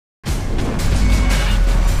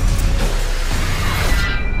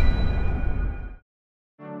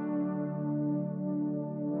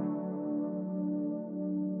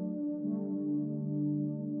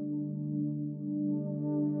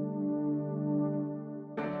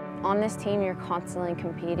On this team, you're constantly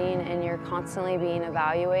competing and you're constantly being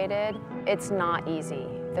evaluated. It's not easy.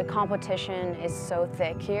 The competition is so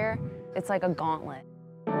thick here. It's like a gauntlet.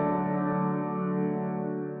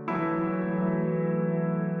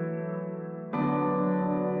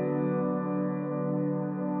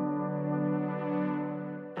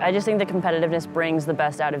 I just think the competitiveness brings the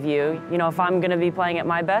best out of you. You know, if I'm going to be playing at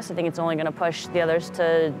my best, I think it's only going to push the others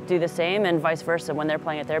to do the same, and vice versa when they're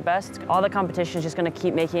playing at their best. All the competition is just going to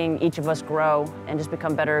keep making each of us grow and just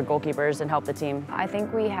become better goalkeepers and help the team. I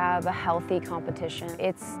think we have a healthy competition.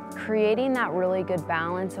 It's creating that really good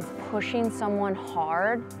balance of pushing someone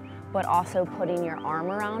hard, but also putting your arm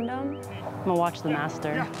around them. I'm going to watch the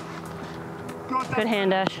master. Good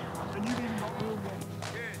hand, Ash.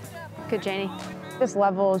 Good, Janie. This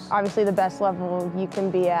level is obviously the best level you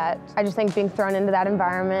can be at. I just think being thrown into that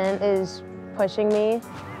environment is pushing me.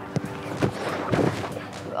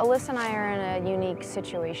 Alyssa and I are in a unique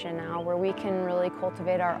situation now where we can really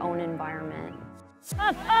cultivate our own environment.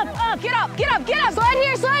 Up, up, up! Get up, get up, get up! Slide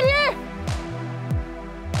here, slide here!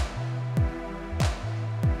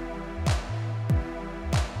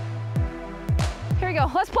 Here we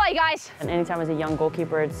go, let's play, guys. And anytime as a young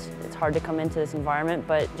goalkeeper, it's hard to come into this environment,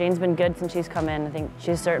 but Jane's been good since she's come in. I think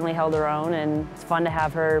she's certainly held her own, and it's fun to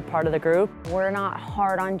have her part of the group. We're not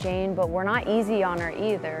hard on Jane, but we're not easy on her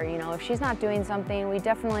either. You know, if she's not doing something, we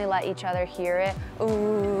definitely let each other hear it.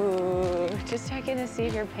 Ooh, just checking to see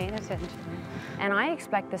if you're paying attention. And I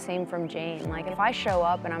expect the same from Jane. Like, if I show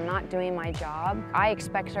up and I'm not doing my job, I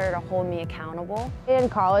expect her to hold me accountable. In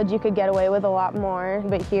college, you could get away with a lot more,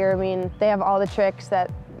 but here, I mean, they have all the tricks that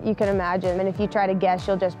you can imagine. And if you try to guess,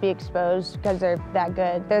 you'll just be exposed because they're that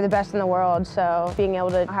good. They're the best in the world, so being able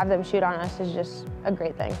to have them shoot on us is just a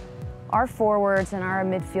great thing. Our forwards and our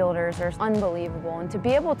midfielders are unbelievable, and to be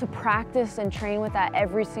able to practice and train with that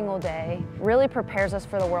every single day really prepares us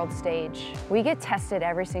for the world stage. We get tested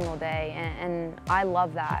every single day, and I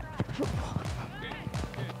love that.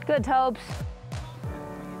 Good, Tobes.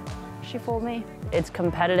 She fooled me. It's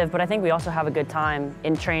competitive, but I think we also have a good time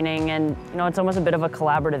in training, and you know, it's almost a bit of a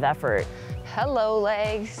collaborative effort. Hello,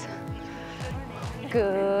 legs.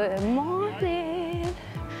 Good morning.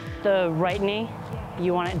 The right knee,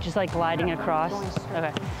 you want it just like gliding across?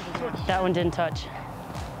 Okay, that one didn't touch.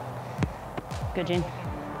 Good, Jane.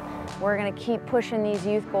 We're gonna keep pushing these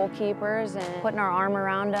youth goalkeepers and putting our arm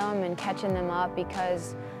around them and catching them up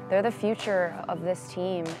because they're the future of this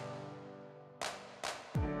team.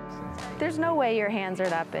 There's no way your hands are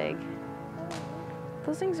that big.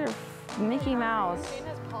 Those things are Mickey Mouse.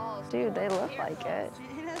 Dude, they look like it.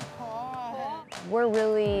 We're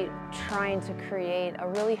really trying to create a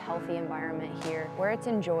really healthy environment here where it's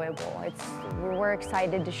enjoyable. We're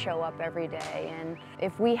excited to show up every day, and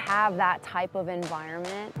if we have that type of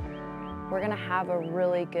environment, we're gonna have a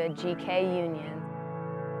really good GK Union.